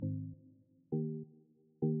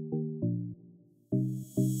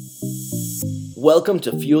Welcome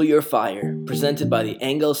to Fuel Your Fire, presented by the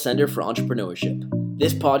Engel Center for Entrepreneurship.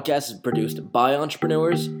 This podcast is produced by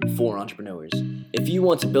entrepreneurs for entrepreneurs. If you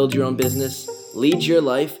want to build your own business, lead your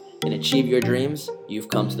life, and achieve your dreams, you've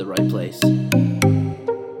come to the right place.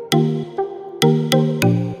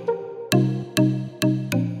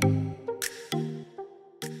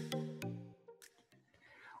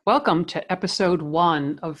 Welcome to episode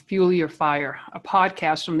 1 of Fuel Your Fire, a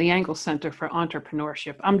podcast from the Engel Center for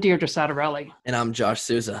Entrepreneurship. I'm Deirdre Sattarelli. And I'm Josh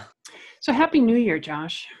Souza. So happy New Year,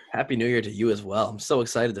 Josh. Happy New Year to you as well. I'm so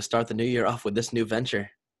excited to start the new year off with this new venture.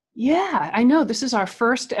 Yeah, I know this is our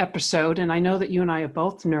first episode, and I know that you and I are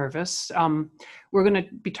both nervous. We're going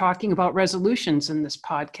to be talking about resolutions in this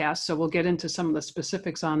podcast, so we'll get into some of the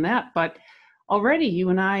specifics on that. But already you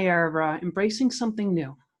and I are embracing something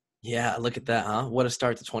new. Yeah, look at that, huh? What a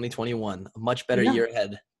start to 2021. A much better year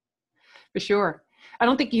ahead. For sure. I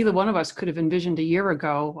don't think either one of us could have envisioned a year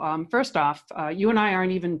ago. First off, you and I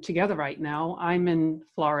aren't even together right now. I'm in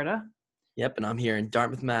Florida. Yep, and I'm here in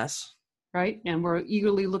Dartmouth, Mass. Right, and we're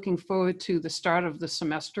eagerly looking forward to the start of the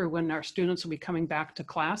semester when our students will be coming back to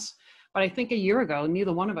class. But I think a year ago,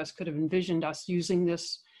 neither one of us could have envisioned us using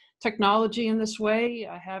this technology in this way,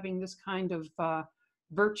 having this kind of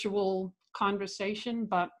virtual conversation.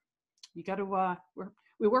 But you got to,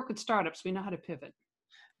 we work with startups. We know how to pivot.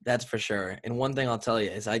 That's for sure. And one thing I'll tell you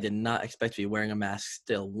is I did not expect to be wearing a mask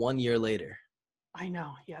still 1 year later. I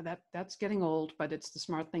know. Yeah, that's getting old, but it's the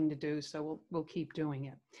smart thing to do. So we'll keep doing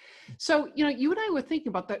it. So, you and I were thinking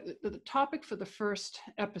about the topic for the first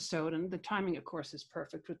episode, and the timing, of course, is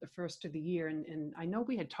perfect with the first of the year. And I know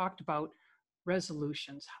we had talked about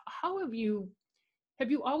resolutions. How have you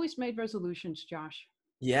always made resolutions, Josh?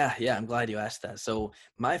 Yeah, I'm glad you asked that. So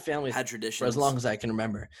my family had traditions for as long as I can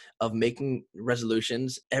remember of making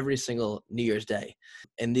resolutions every single New Year's Day.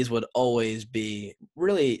 And these would always be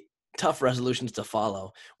really tough resolutions to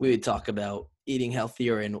follow. We would talk about eating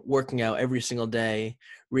healthier and working out every single day,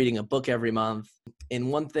 reading a book every month. And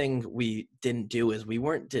one thing we didn't do is we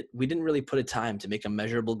didn't really put a time to make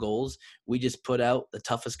measurable goals. We just put out the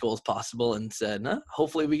toughest goals possible and said,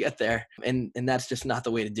 hopefully we get there. And that's just not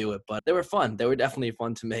the way to do it. But they were fun. They were definitely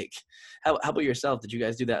fun to make. How about yourself? Did you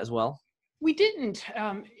guys do that as well? We didn't.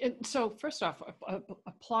 So first off,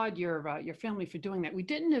 applaud your family for doing that. We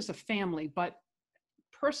didn't as a family, but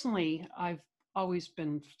personally, I've always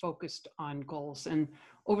been focused on goals. And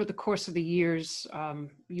over the course of the years,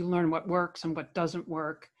 you learn what works and what doesn't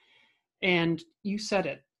work. And you said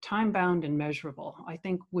it, time-bound and measurable. I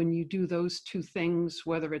think when you do those two things,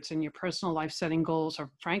 whether it's in your personal life setting goals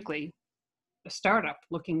or frankly, a startup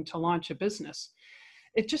looking to launch a business,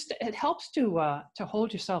 it helps to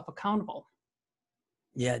hold yourself accountable.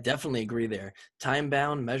 Yeah, definitely agree there.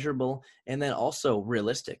 Time-bound, measurable, and then also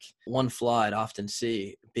realistic. One flaw I'd often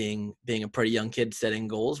see being a pretty young kid setting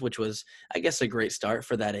goals, which was, I guess, a great start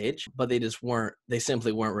for that age, but they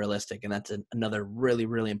simply weren't realistic. And that's another really,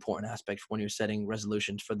 really important aspect when you're setting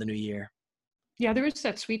resolutions for the new year. Yeah, there is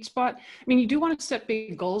that sweet spot. I mean, you do want to set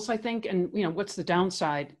big goals, I think. And, what's the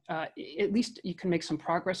downside? At least you can make some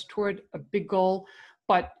progress toward a big goal.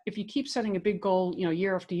 But if you keep setting a big goal,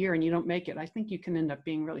 year after year and you don't make it, I think you can end up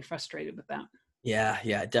being really frustrated with that. Yeah,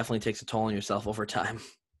 it definitely takes a toll on yourself over time.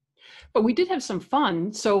 But we did have some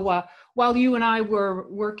fun. So while you and I were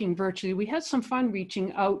working virtually, we had some fun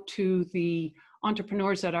reaching out to the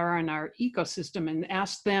entrepreneurs that are in our ecosystem and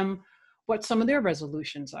asked them what some of their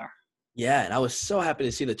resolutions are. Yeah, and I was so happy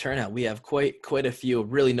to see the turnout. We have quite a few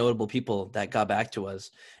really notable people that got back to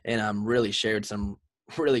us and really shared some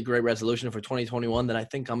really great resolution for 2021 that I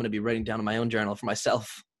think I'm going to be writing down in my own journal for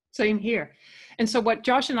myself. Same here. And so what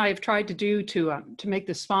Josh and I have tried to do to make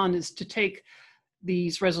this fun is to take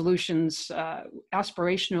these resolutions,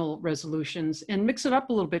 aspirational resolutions, and mix it up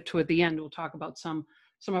a little bit toward the end. We'll talk about some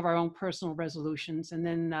of our own personal resolutions, and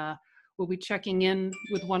then we'll be checking in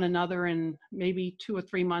with one another in maybe 2 or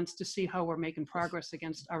 3 months to see how we're making progress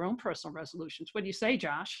against our own personal resolutions. What do you say,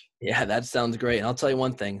 Josh? Yeah, that sounds great. And I'll tell you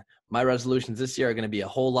one thing, my resolutions this year are going to be a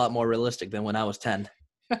whole lot more realistic than when I was 10.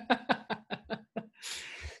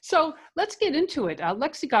 So let's get into it.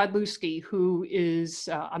 Lexi Godlewski, who is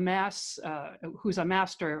who's a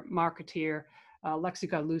master marketeer, Lexi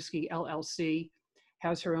Godlewski LLC,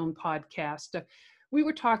 has her own podcast. We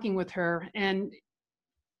were talking with her, and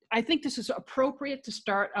I think this is appropriate to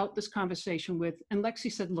start out this conversation with. And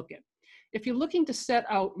Lexi said, look, if you're looking to set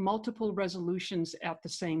out multiple resolutions at the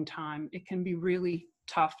same time, it can be really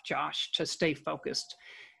tough, Josh, to stay focused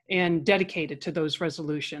and dedicated to those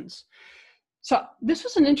resolutions. So this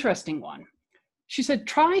was an interesting one. She said,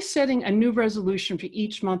 try setting a new resolution for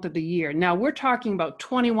each month of the year. Now, we're talking about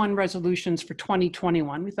 21 resolutions for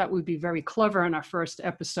 2021. We thought we'd be very clever in our first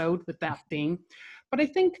episode with that theme. But I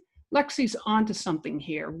think Lexi's onto something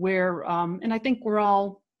here where, and I think we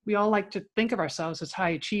all like to think of ourselves as high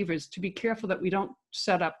achievers, to be careful that we don't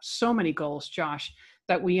set up so many goals, Josh,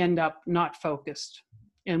 that we end up not focused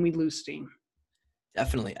and we lose steam.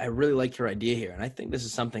 Definitely. I really like your idea here. And I think this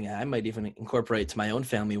is something I might even incorporate to my own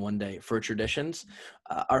family one day for traditions.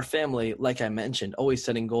 Our family, like I mentioned, always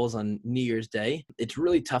setting goals on New Year's Day. It's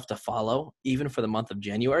really tough to follow, even for the month of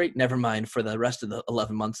January, never mind for the rest of the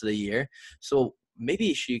 11 months of the year. So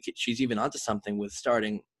maybe she's even onto something with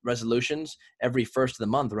starting resolutions every first of the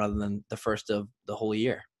month rather than the first of the whole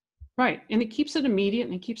year. Right. And it keeps it immediate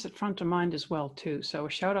and it keeps it front of mind as well, too. So a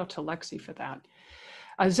shout out to Lexi for that.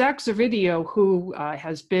 Zach Zervidio, who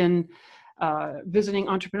has been visiting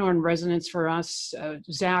Entrepreneur in Residence for us.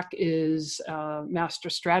 Zach is a master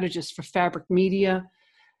strategist for Fabric Media.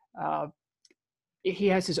 He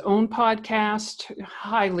has his own podcast,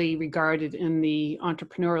 highly regarded in the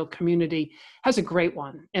entrepreneurial community, has a great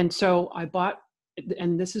one. And so I bought,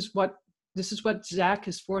 and this is what Zach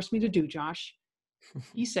has forced me to do, Josh.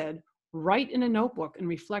 He said, write in a notebook and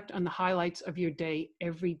reflect on the highlights of your day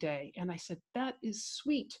every day. And I said, that is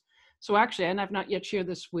sweet. So actually, and I've not yet shared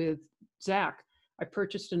this with Zach, I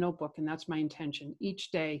purchased a notebook and that's my intention.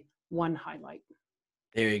 Each day, one highlight.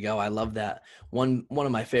 There you go. I love that. One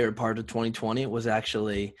of my favorite parts of 2020 was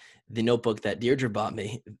actually the notebook that Deirdre bought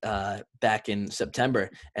me back in September.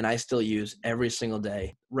 And I still use every single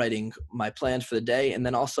day, writing my plans for the day and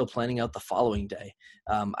then also planning out the following day.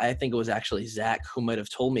 I think it was actually Zach who might have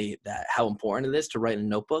told me that how important it is to write in a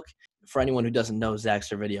notebook. For anyone who doesn't know Zach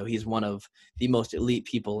Zervidio, he's one of the most elite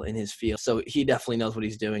people in his field. So he definitely knows what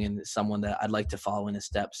he's doing and is someone that I'd like to follow in his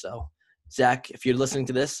steps. So Zach, if you're listening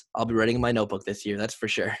to this, I'll be writing in my notebook this year. That's for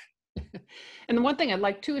sure. And the one thing I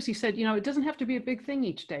like too is he said, it doesn't have to be a big thing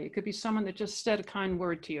each day. It could be someone that just said a kind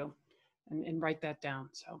word to you and write that down.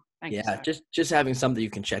 So thank you. Yeah, just having something you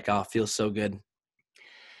can check off feels so good.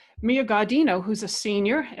 Mia Gaudino, who's a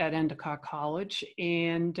senior at Endicott College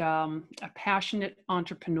and a passionate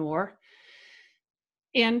entrepreneur.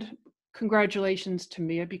 And congratulations to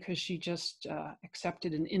Mia because she just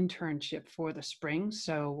accepted an internship for the spring.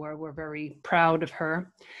 So we're very proud of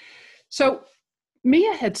her. So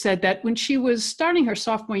Mia had said that when she was starting her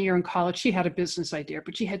sophomore year in college, she had a business idea,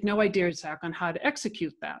 but she had no idea, Zach, on how to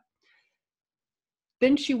execute that.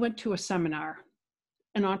 Then she went to a seminar,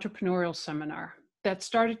 an entrepreneurial seminar, that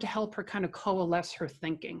started to help her kind of coalesce her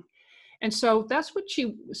thinking. And so that's what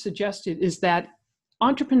she suggested, is that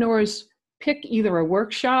entrepreneurs pick either a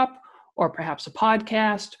workshop or perhaps a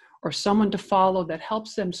podcast or someone to follow that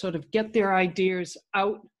helps them sort of get their ideas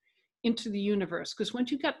out into the universe. Because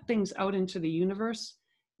once you get things out into the universe,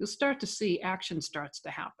 you'll start to see action starts to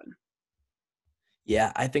happen.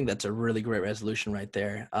 Yeah, I think that's a really great resolution right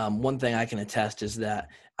there. One thing I can attest is that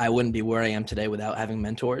I wouldn't be where I am today without having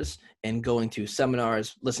mentors, and going to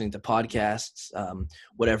seminars, listening to podcasts,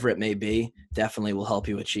 whatever it may be, definitely will help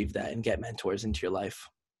you achieve that and get mentors into your life.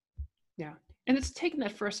 Yeah. And it's taking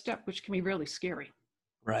that first step, which can be really scary.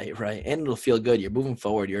 Right. And it'll feel good. You're moving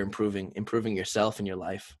forward. You're improving yourself and your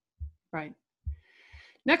life. Right.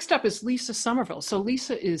 Next up is Lisa Somerville. So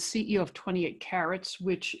Lisa is CEO of 28 Carats,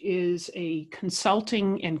 which is a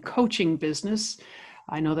consulting and coaching business.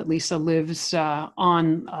 I know that Lisa lives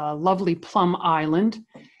on lovely Plum Island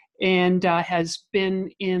and has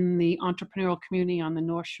been in the entrepreneurial community on the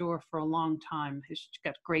North Shore for a long time. She's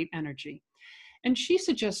got great energy. And she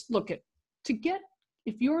suggests,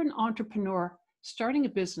 if you're an entrepreneur, starting a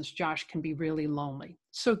business, Josh, can be really lonely.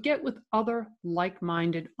 So get with other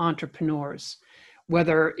like-minded entrepreneurs,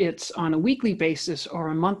 whether it's on a weekly basis or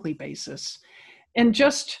a monthly basis, and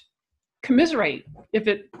just commiserate if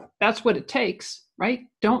that's what it takes, right?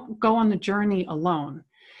 Don't go on the journey alone.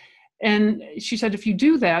 And she said, if you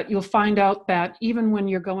do that, you'll find out that even when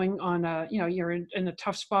you're going on you're in a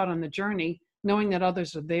tough spot on the journey, knowing that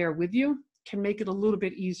others are there with you can make it a little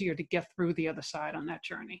bit easier to get through the other side on that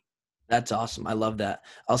journey. That's awesome. I love that.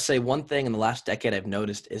 I'll say one thing in the last decade I've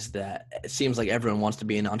noticed is that it seems like everyone wants to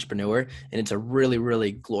be an entrepreneur, and it's a really,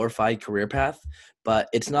 really glorified career path, but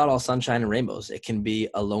it's not all sunshine and rainbows. It can be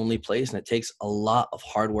a lonely place, and it takes a lot of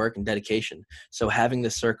hard work and dedication. So having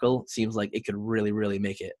this circle seems like it could really, really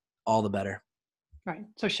make it all the better. Right.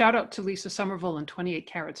 So shout out to Lisa Somerville and 28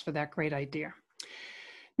 Carats for that great idea.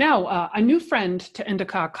 Now, a new friend to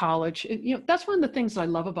Endicott College. That's one of the things I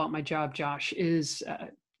love about my job, Josh, is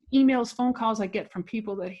emails, phone calls I get from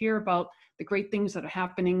people that hear about the great things that are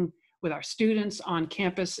happening with our students on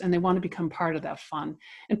campus, and they want to become part of that fun.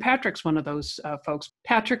 And Patrick's one of those folks,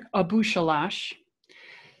 Patrick Abushalash.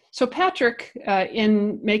 So Patrick,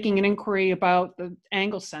 in making an inquiry about the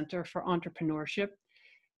Angle Center for Entrepreneurship,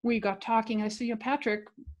 we got talking. I said, Patrick,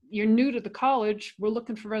 you're new to the college. We're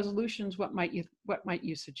looking for resolutions. What might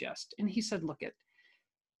you suggest? And he said, look,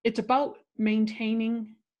 it's about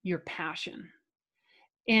maintaining your passion.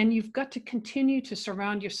 And you've got to continue to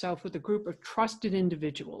surround yourself with a group of trusted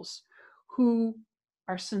individuals who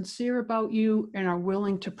are sincere about you and are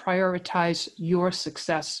willing to prioritize your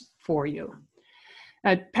success for you.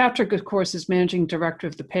 Patrick, of course, is managing director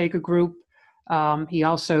of the Pega Group. He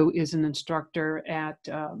also is an instructor at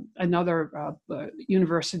another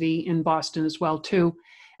university in Boston as well, too.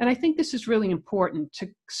 And I think this is really important, to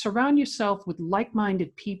surround yourself with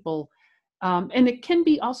like-minded people. And it can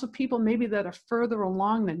be also people maybe that are further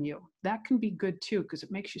along than you. That can be good, too, because it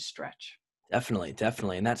makes you stretch.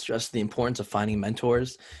 Definitely. And that's just the importance of finding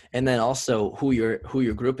mentors, and then also who your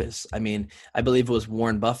group is. I mean, I believe it was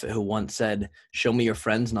Warren Buffett who once said, show me your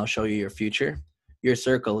friends and I'll show you your future. Your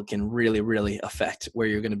circle can really, really affect where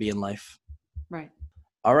you're going to be in life. Right.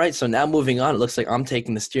 All right. So now moving on, it looks like I'm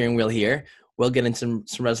taking the steering wheel here. We'll get into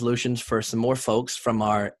some resolutions for some more folks from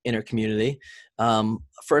our inner community.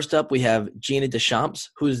 First up, we have Gina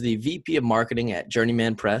Deschamps, who is the VP of Marketing at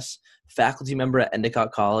Journeyman Press, faculty member at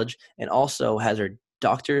Endicott College, and also has her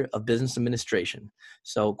Doctor of Business Administration.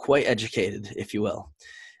 So quite educated, if you will.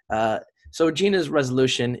 So Gina's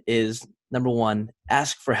resolution is, number one,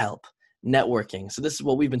 ask for help. Networking. So this is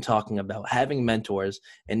what we've been talking about. Having mentors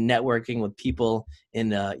and networking with people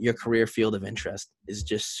in your career field of interest is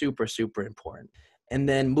just super, super important. And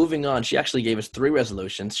then moving on, she actually gave us 3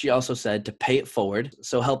 resolutions. She also said to pay it forward,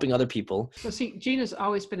 so helping other people. So see, Gina's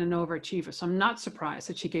always been an overachiever, so I'm not surprised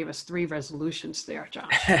that she gave us 3 resolutions there, Josh.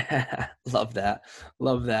 Love that.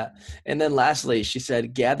 And then lastly, she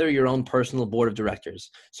said, gather your own personal board of directors,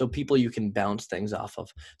 so people you can bounce things off of.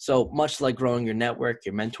 So much like growing your network,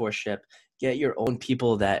 your mentorship, get your own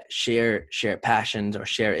people that share passions or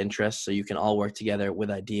share interests, so you can all work together with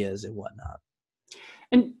ideas and whatnot.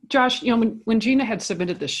 And Josh, when Gina had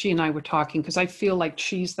submitted this, she and I were talking, because I feel like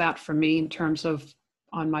she's that for me in terms of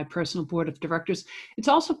on my personal board of directors. It's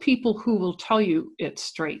also people who will tell you it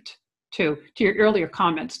straight, too. To your earlier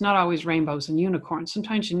comments, not always rainbows and unicorns.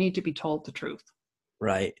 Sometimes you need to be told the truth.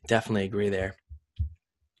 Right. Definitely agree there.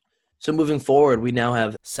 So moving forward, we now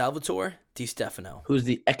have Salvatore DiStefano, who's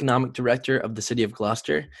the economic director of the city of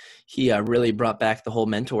Gloucester. He really brought back the whole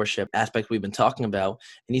mentorship aspect we've been talking about.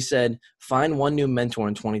 And he said, find one new mentor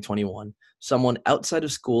in 2021, someone outside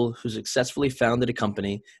of school who successfully founded a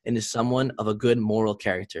company and is someone of a good moral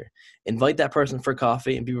character. Invite that person for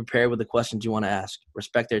coffee and be prepared with the questions you want to ask.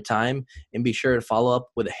 Respect their time and be sure to follow up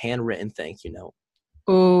with a handwritten thank you note.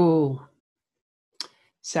 Oh,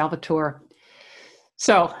 Salvatore.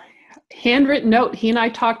 So, handwritten note. He and I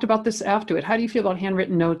talked about this after it. How do you feel about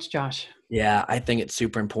handwritten notes, Josh? Yeah, I think it's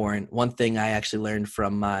super important. One thing I actually learned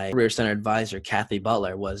from my Career Center advisor, Kathy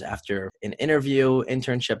Butler, was after an interview,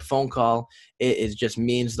 internship, phone call, it just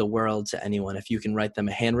means the world to anyone if you can write them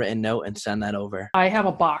a handwritten note and send that over. I have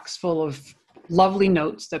a box full of lovely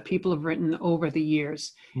notes that people have written over the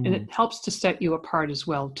years, and it helps to set you apart as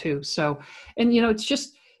well, too. So, and it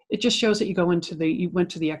just shows that you went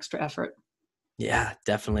to the extra effort. Yeah,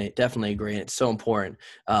 definitely agree. It's so important.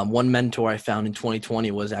 One mentor I found in 2020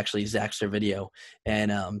 was actually Zach Servideo,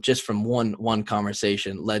 and just from one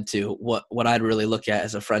conversation led to what I'd really look at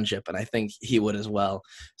as a friendship, and I think he would as well.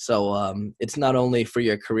 So it's not only for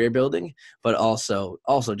your career building, but also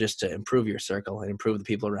just to improve your circle and improve the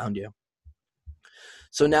people around you.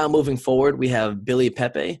 So now moving forward, we have Billy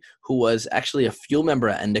Pepe, who was actually a Fuel member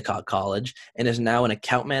at Endicott College and is now an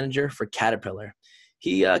account manager for Caterpillar.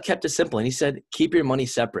 He kept it simple, and he said, keep your money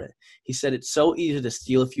separate. He said, it's so easy to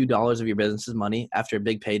steal a few dollars of your business's money after a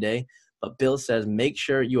big payday, but Bill says, make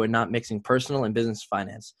sure you are not mixing personal and business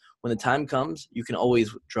finance. When the time comes, you can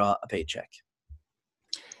always draw a paycheck.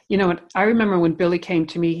 You know what? I remember when Billy came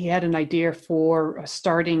to me, he had an idea for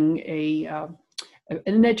starting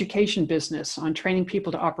an education business on training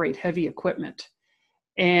people to operate heavy equipment.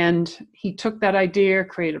 And he took that idea,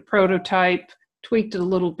 created a prototype, tweaked it a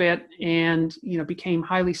little bit, and became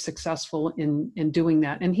highly successful in doing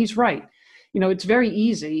that. And he's right. It's very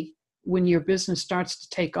easy when your business starts to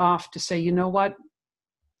take off to say, you know what,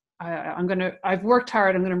 I've worked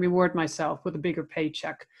hard, I'm going to reward myself with a bigger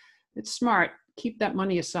paycheck. It's smart. Keep that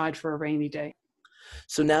money aside for a rainy day.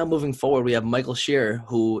 So now moving forward, we have Michael Shearer,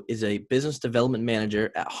 who is a business development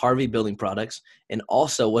manager at Harvey Building Products and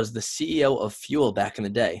also was the CEO of Fuel back in the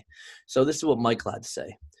day. So this is what Michael had to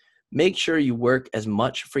say. Make sure you work as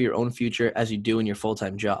much for your own future as you do in your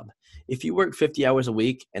full-time job. If you work 50 hours a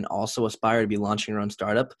week and also aspire to be launching your own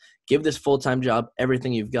startup, give this full-time job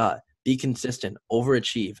everything you've got. Be consistent,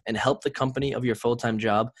 overachieve, and help the company of your full-time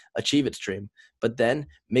job achieve its dream. But then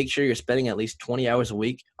make sure you're spending at least 20 hours a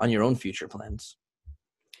week on your own future plans.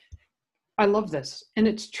 I love this. And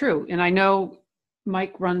it's true. And I know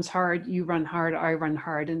Mike runs hard, you run hard, I run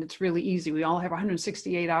hard, and it's really easy. We all have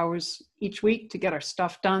 168 hours each week to get our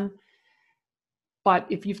stuff done. But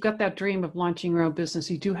if you've got that dream of launching your own business,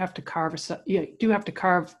 you do have to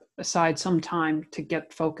carve aside some time to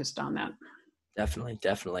get focused on that.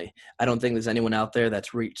 Definitely. I don't think there's anyone out there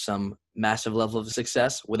that's reached some massive level of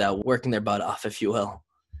success without working their butt off, if you will.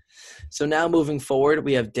 So now moving forward,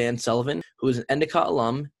 we have Dan Sullivan, who is an Endicott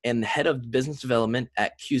alum and the head of business development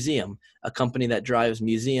at Cuseum, a company that drives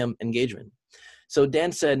museum engagement. So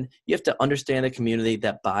Dan said, you have to understand the community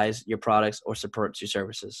that buys your products or supports your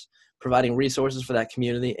services, providing resources for that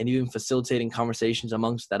community and even facilitating conversations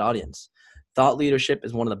amongst that audience. Thought leadership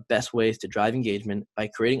is one of the best ways to drive engagement by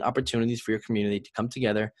creating opportunities for your community to come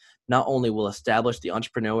together. Not only will establish the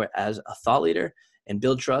entrepreneur as a thought leader and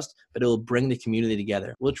build trust, but it will bring the community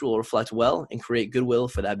together, which will reflect well and create goodwill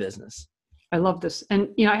for that business. I love this. And,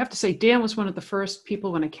 I have to say, Dan was one of the first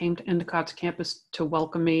people when I came to Endicott's campus to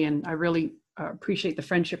welcome me. And I really appreciate the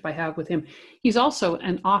friendship I have with him. He's also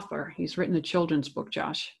an author. He's written a children's book,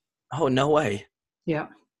 Josh. Oh, no way. Yeah.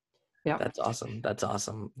 That's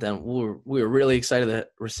awesome. Then we're really excited to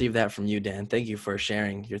receive that from you, Dan. Thank you for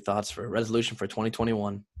sharing your thoughts for resolution for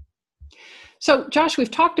 2021. So, Josh, we've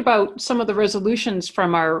talked about some of the resolutions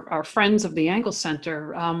from our friends of the Angle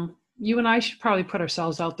Center. You and I should probably put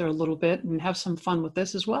ourselves out there a little bit and have some fun with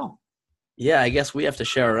this as well. Yeah, I guess we have to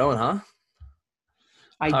share our own, huh?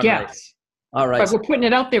 I guess. All right. But we're putting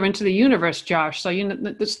it out there into the universe, Josh. So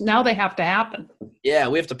now they have to happen. Yeah,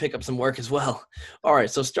 we have to pick up some work as well. All right.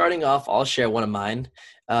 So starting off, I'll share one of mine.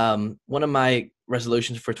 One of my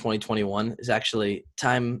resolutions for 2021 is actually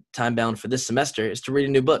time bound for this semester is to read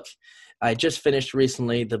a new book. I just finished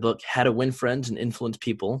recently the book How to Win Friends and Influence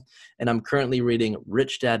People, and I'm currently reading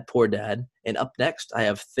Rich Dad, Poor Dad. And up next, I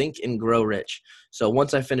have Think and Grow Rich. So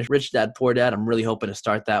once I finish Rich Dad, Poor Dad, I'm really hoping to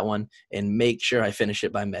start that one and make sure I finish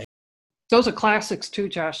it by May. Those are classics too,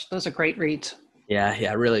 Josh. Those are great reads.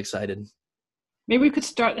 Yeah, really excited. Maybe we could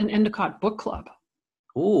start an Endicott book club.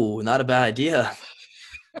 Ooh, not a bad idea.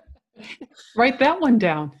 Write that one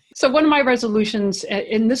down. So one of my resolutions,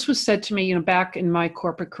 and this was said to me, back in my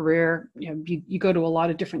corporate career, you go to a lot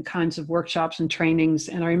of different kinds of workshops and trainings.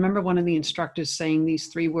 And I remember one of the instructors saying these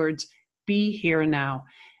 3 words, be here now.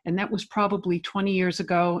 And that was probably 20 years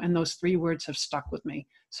ago. And those 3 words have stuck with me.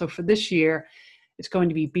 So for this year, it's going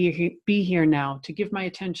to be here now, to give my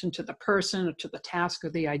attention to the person or to the task or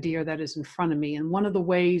the idea that is in front of me. And one of the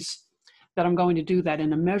ways that I'm going to do that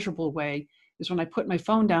in a measurable way is when I put my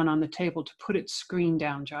phone down on the table to put its screen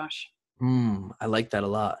down, Josh. I like that a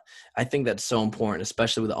lot. I think that's so important,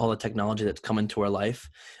 especially with all the technology that's come into our life.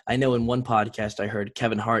 I know in one podcast I heard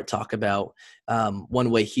Kevin Hart talk about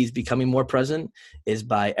one way he's becoming more present is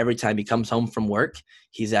by every time he comes home from work,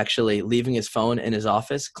 he's actually leaving his phone in his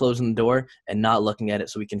office, closing the door, and not looking at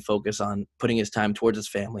it so he can focus on putting his time towards his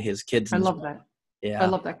family, his kids. I love that. Yeah, I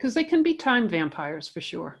love that because they can be time vampires for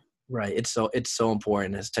sure. Right. It's so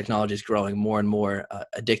important as technology is growing more and more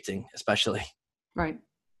addicting, especially. Right.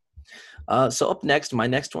 So up next, my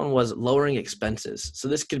next one was lowering expenses. So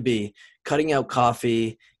this could be cutting out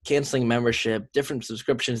coffee, canceling membership, different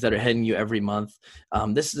subscriptions that are hitting you every month.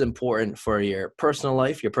 This is important for your personal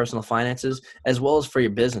life, your personal finances, as well as for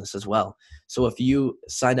your business as well. So if you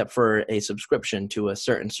signed up for a subscription to a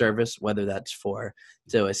certain service, whether that's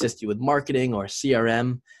to assist you with marketing or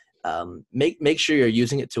CRM, make sure you're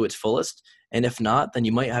using it to its fullest. And if not, then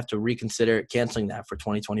you might have to reconsider canceling that for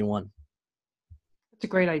 2021. It's a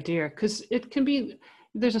great idea because it can be,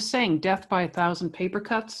 there's a saying, death by 1,000 paper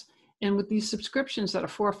cuts. And with these subscriptions that are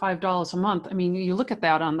 $4 or $5 a month, I mean, you look at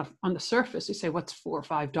that on the surface, you say, what's $4 or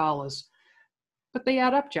 $5? But they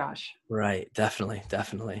add up, Josh. Right. Definitely.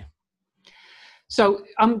 So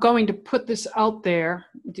I'm going to put this out there.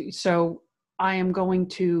 So I am going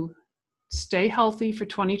to stay healthy for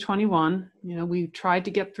 2021. We tried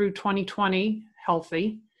to get through 2020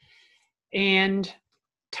 healthy and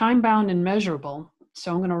time-bound and measurable.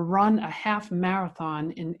 So I'm going to run a half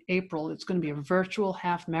marathon in April. It's going to be a virtual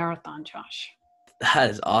half marathon, Josh.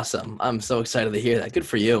 That is awesome. I'm so excited to hear that. Good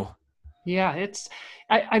for you. Yeah,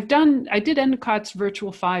 I did Endicott's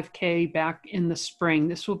virtual 5K back in the spring.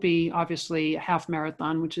 This will be obviously a half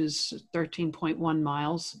marathon, which is 13.1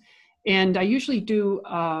 miles. And I usually do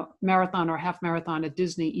a marathon or a half marathon at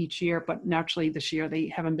Disney each year, but naturally this year they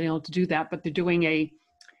haven't been able to do that, but they're doing a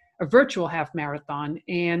virtual half marathon.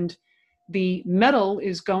 And the medal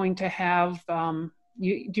is going to have, do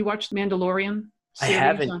you watch The Mandalorian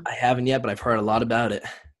series? I haven't yet, but I've heard a lot about it.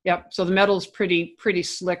 Yep. So the medal's pretty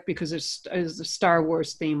slick because there's the Star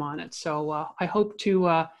Wars theme on it. So I hope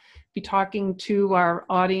to be talking to our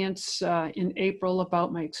audience in April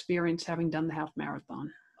about my experience having done the half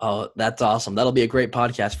marathon. Oh, that's awesome. That'll be a great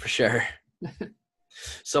podcast for sure.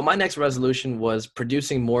 So my next resolution was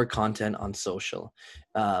producing more content on social,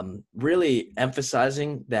 really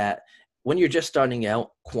emphasizing that when you're just starting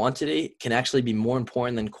out, quantity can actually be more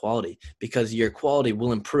important than quality because your quality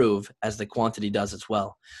will improve as the quantity does as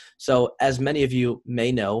well. So as many of you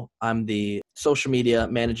may know, I'm the social media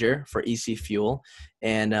manager for EC Fuel,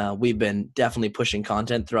 and we've been definitely pushing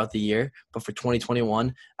content throughout the year. But for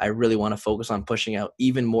 2021, I really want to focus on pushing out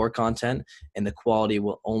even more content, and the quality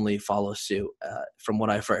will only follow suit from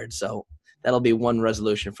what I've heard. So that'll be one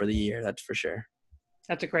resolution for the year, that's for sure.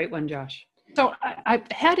 That's a great one, Josh. So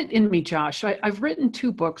I've had it in me, Josh. I've written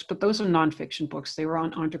 2 books, but those are nonfiction books. They were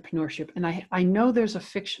on entrepreneurship. And I know there's a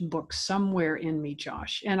fiction book somewhere in me,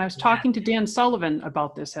 Josh. And I was talking to Dan Sullivan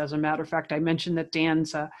about this. As a matter of fact, I mentioned that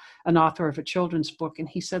Dan's an author of a children's book. And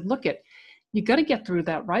he said, look, you got to get through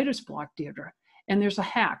that writer's block, Deirdre. And there's a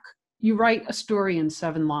hack. You write a story in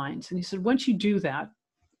 7 lines. And he said, once you do that,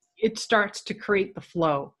 it starts to create the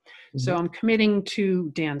flow. Mm-hmm. So I'm committing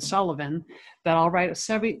to Dan Sullivan that I'll write a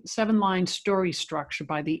 7-line story structure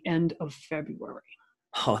by the end of February.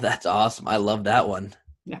 Oh, that's awesome. I love that one.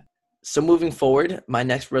 Yeah. So moving forward, my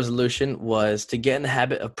next resolution was to get in the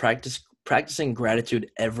habit of practicing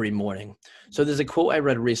gratitude every morning. So there's a quote I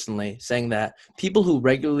read recently saying that people who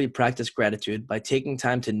regularly practice gratitude by taking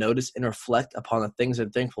time to notice and reflect upon the things they're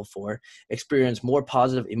thankful for experience more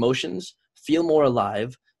positive emotions, feel more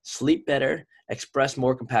alive, sleep better, express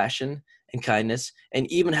more compassion and kindness, and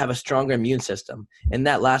even have a stronger immune system. And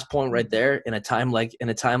that last point right there, in a time like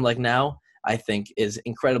now, I think is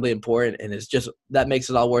incredibly important, and is just that makes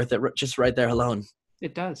it all worth it just right there alone.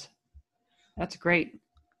 It does. That's great.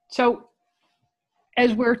 So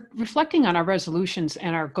as we're reflecting on our resolutions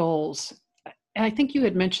and our goals, and I think you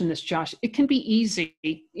had mentioned this, Josh, it can be easy.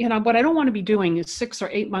 What I don't want to be doing is 6 or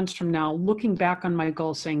 8 months from now, looking back on my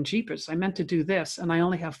goals saying, jeepers, I meant to do this, and I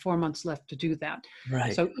only have 4 months left to do that.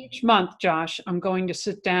 Right. So each month, Josh, I'm going to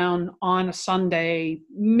sit down on a Sunday,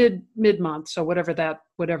 mid-month, so whatever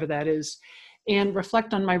that is, and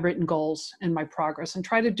reflect on my written goals and my progress and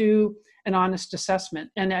try to do an honest assessment.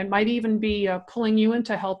 And I might even be pulling you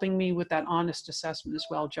into helping me with that honest assessment as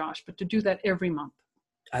well, Josh, but to do that every month.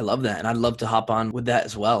 I love that. And I'd love to hop on with that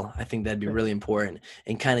as well. I think that'd be really important,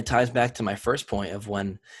 and kind of ties back to my first point of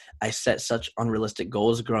when I set such unrealistic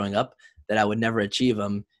goals growing up that I would never achieve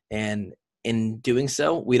them. And in doing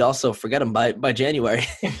so, we'd also forget them by January.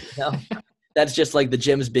 That's just like the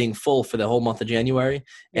gyms being full for the whole month of January.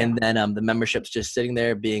 Yeah. And then the membership's just sitting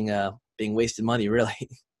there being wasted money, really.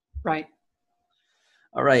 Right.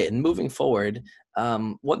 All right. And moving forward,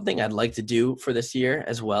 one thing I'd like to do for this year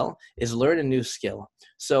as well is learn a new skill.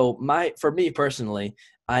 So for me personally,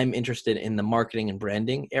 I'm interested in the marketing and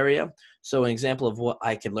branding area. So an example of what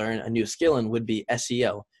I could learn a new skill in would be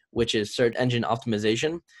SEO, which is search engine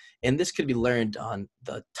optimization. And this could be learned on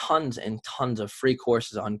the tons and tons of free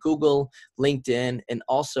courses on Google, LinkedIn, and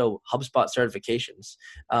also HubSpot certifications.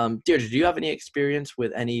 Deirdre, do you have any experience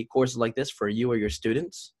with any courses like this for you or your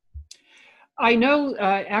students? I know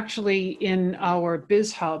actually in our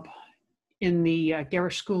BizHub, in the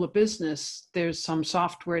Garish School of Business, there's some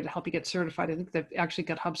software to help you get certified. I think they've actually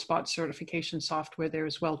got HubSpot certification software there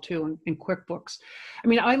as well too, and QuickBooks. I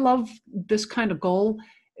mean, I love this kind of goal.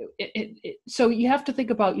 So you have to think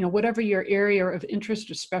about, whatever your area of interest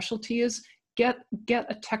or specialty is, get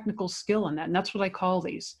a technical skill in that. And that's what I call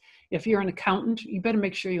these. If you're an accountant, you better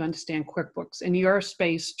make sure you understand QuickBooks. In your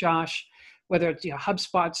space, Josh, whether it's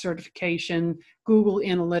HubSpot certification, Google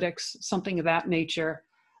Analytics, something of that nature.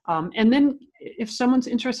 And then if someone's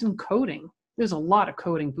interested in coding, there's a lot of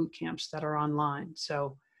coding boot camps that are online.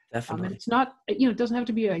 So definitely. It's not, it doesn't have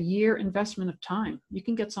to be a year investment of time. You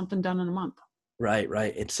can get something done in a month. Right.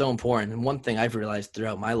 It's so important. And one thing I've realized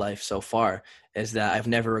throughout my life so far is that I've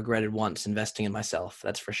never regretted once investing in myself.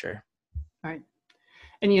 That's for sure. Right.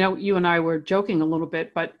 And, you and I were joking a little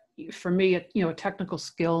bit, but for me, a technical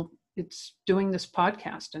skill, it's doing this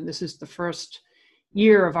podcast. And this is the first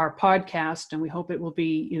year of our podcast. And we hope it will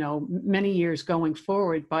be, many years going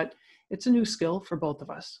forward, but it's a new skill for both of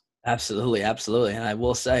us. Absolutely. Absolutely. And I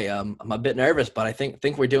will say, I'm a bit nervous, but I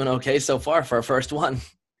think we're doing okay so far for our first one.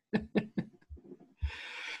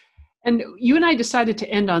 And you and I decided to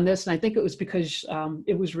end on this, and I think it was because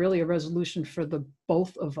it was really a resolution for the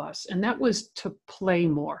both of us, and that was to play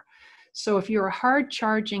more. So if you're a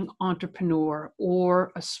hard-charging entrepreneur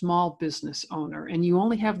or a small business owner, and you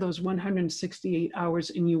only have those 168 hours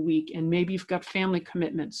in your week, and maybe you've got family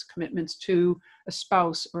commitments to a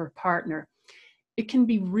spouse or a partner, it can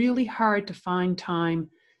be really hard to find time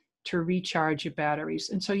to recharge your batteries.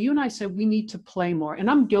 And so you and I said we need to play more, and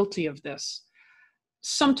I'm guilty of this.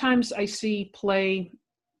 Sometimes I see play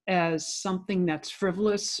as something that's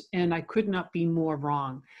frivolous, and I could not be more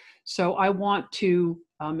wrong. So I want to,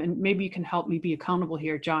 and maybe you can help me be accountable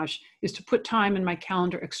here, Josh, is to put time in my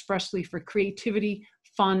calendar expressly for creativity,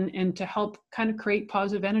 fun, and to help kind of create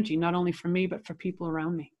positive energy, not only for me, but for people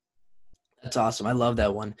around me. That's awesome. I love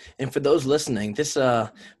that one. And for those listening, this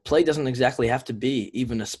play doesn't exactly have to be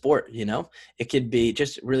even a sport, you know? It could be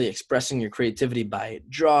just really expressing your creativity by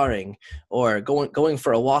drawing or going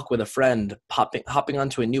for a walk with a friend, hopping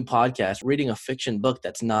onto a new podcast, reading a fiction book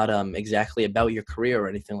that's not exactly about your career or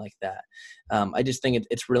anything like that. I just think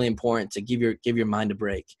it's really important to give your mind a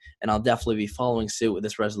break. And I'll definitely be following suit with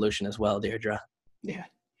this resolution as well, Deirdre. Yeah.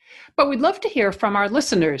 But we'd love to hear from our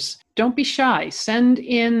listeners. Don't be shy. Send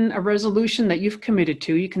in a resolution that you've committed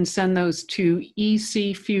to. You can send those to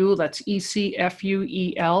ECFuel, that's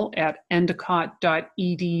ECFUEL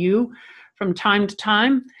 @endicott.edu. From time to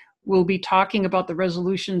time, we'll be talking about the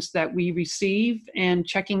resolutions that we receive and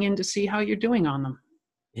checking in to see how you're doing on them.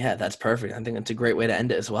 Yeah, that's perfect. I think that's a great way to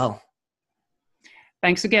end it as well.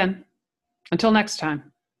 Thanks again. Until next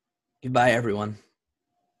time. Goodbye, everyone.